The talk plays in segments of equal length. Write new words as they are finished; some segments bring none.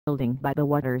building by the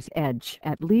water's edge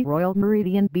at Lee Royal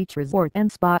Meridian Beach Resort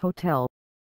and Spa Hotel.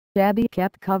 Shabby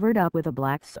kept covered up with a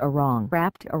black sarong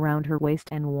wrapped around her waist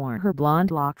and wore her blonde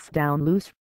locks down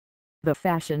loose. The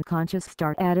fashion-conscious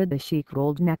star added a chic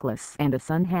gold necklace and a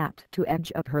sun hat to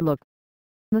edge up her look.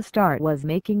 The star was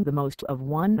making the most of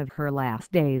one of her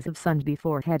last days of sun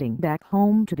before heading back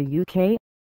home to the UK.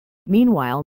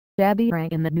 Meanwhile, Shabby rang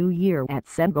in the new year at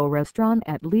Sego Restaurant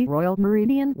at Lee Royal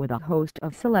Meridian with a host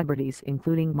of celebrities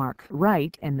including Mark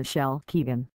Wright and Michelle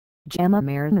Keegan, Gemma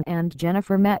Merriman and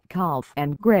Jennifer Metcalfe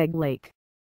and Greg Lake.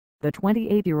 The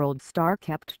 28-year-old star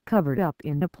kept covered up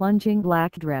in a plunging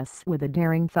black dress with a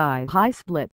daring thigh-high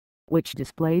split, which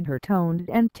displayed her toned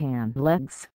and tan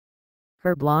legs.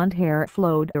 Her blonde hair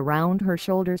flowed around her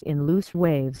shoulders in loose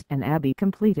waves, and Abby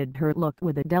completed her look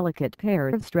with a delicate pair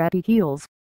of strappy heels.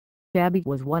 Shabby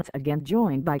was once again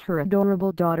joined by her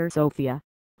adorable daughter Sophia,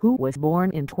 who was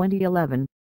born in 2011.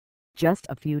 Just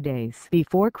a few days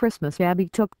before Christmas, Shabby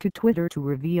took to Twitter to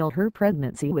reveal her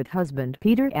pregnancy with husband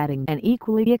Peter, adding an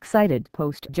equally excited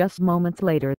post just moments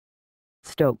later.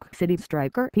 Stoke City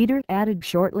striker Peter added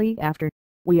shortly after,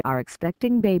 "We are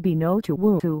expecting baby no to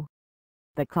woo."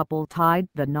 The couple tied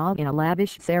the knot in a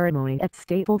lavish ceremony at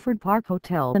Stapleford Park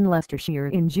Hotel in Leicestershire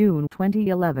in June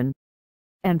 2011.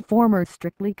 And former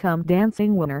Strictly Come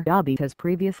Dancing winner Abby has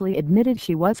previously admitted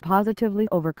she was positively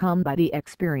overcome by the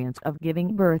experience of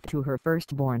giving birth to her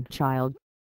firstborn child.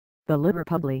 The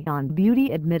Liverpudlian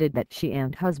beauty admitted that she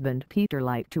and husband Peter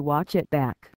like to watch it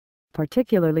back,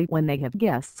 particularly when they have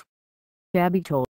guests. Abby told